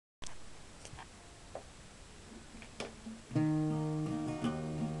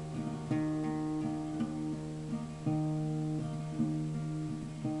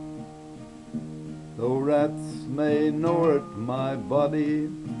gnaw at my body,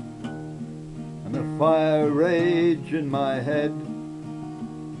 and a fire rage in my head,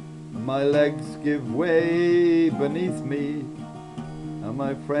 and my legs give way beneath me, and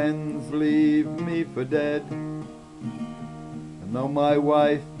my friends leave me for dead. And though my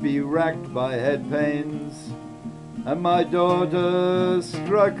wife be racked by head pains, and my daughter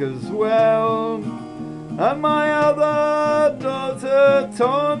struck as well, and my other daughter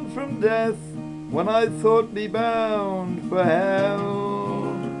torn from death, when I thought me bound for hell,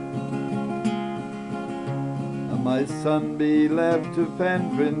 and my son be left to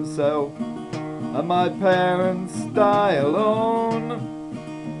fend for himself, and my parents die alone,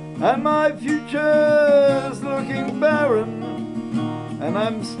 and my future's looking barren, and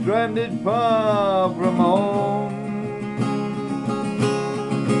I'm stranded far from home.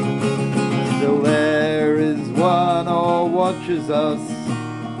 Still there is one who watches us,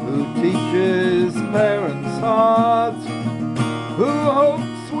 who teaches parents' hearts, who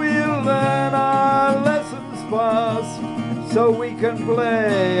hopes we'll learn our lessons fast, so we can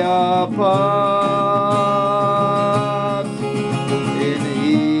play our part in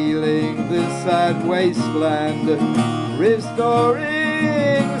healing this sad wasteland,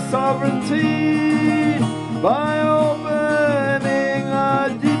 restoring sovereignty by opening our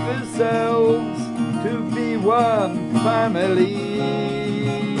deeper selves to be one family.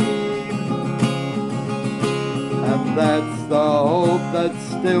 And that's the hope that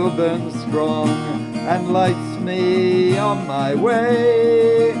still burns strong and lights me on my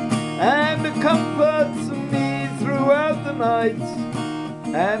way, and comforts me throughout the night,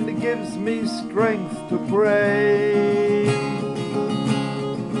 and gives me strength to pray,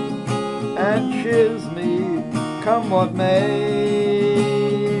 and cheers me, come what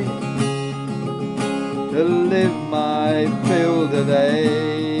may, to live my fill today.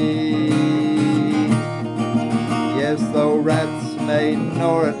 Yes, though rats may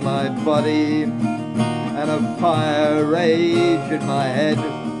gnaw at my body, and a fire rage in my head,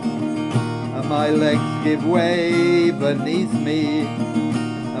 and my legs give way beneath me,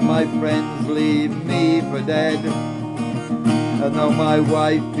 and my friends leave me for dead. And though my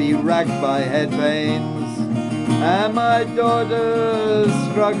wife be racked by head pains, and my daughter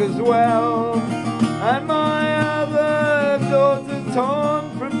struck as well, and my other daughter torn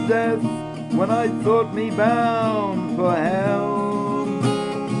from death, when I thought me bound for hell,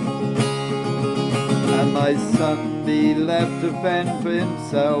 and my son be left to fend for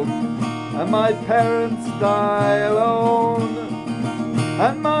himself, and my parents die alone,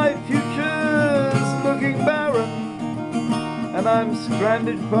 and my future's looking barren, and I'm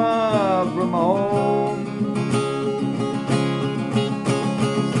stranded far from home.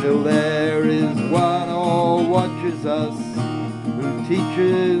 Still there is one who watches us, who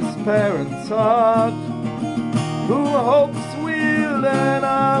teaches parents' heart, who hopes we'll learn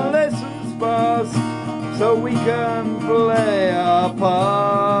our lessons fast, so we can play our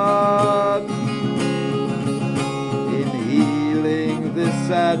part in healing this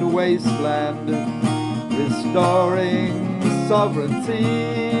sad wasteland, restoring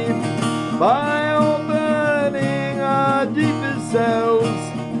sovereignty by opening our deeper selves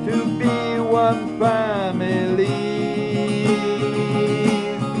to be one family.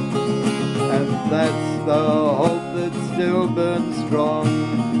 And that's the hope that still burns strong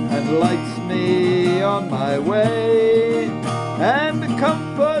and lights me on my way, and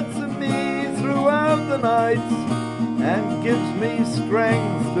comforts me throughout the night, and gives me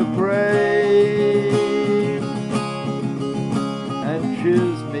strength to pray, and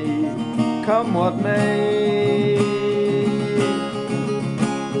cheers me, come what may,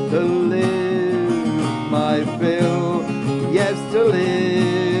 to live my fill, yes, to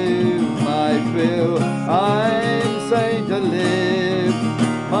live my fill. I'm saying to live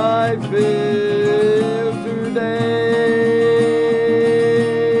my fill today.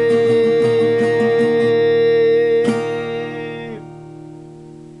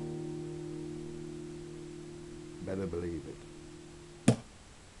 Better believe it.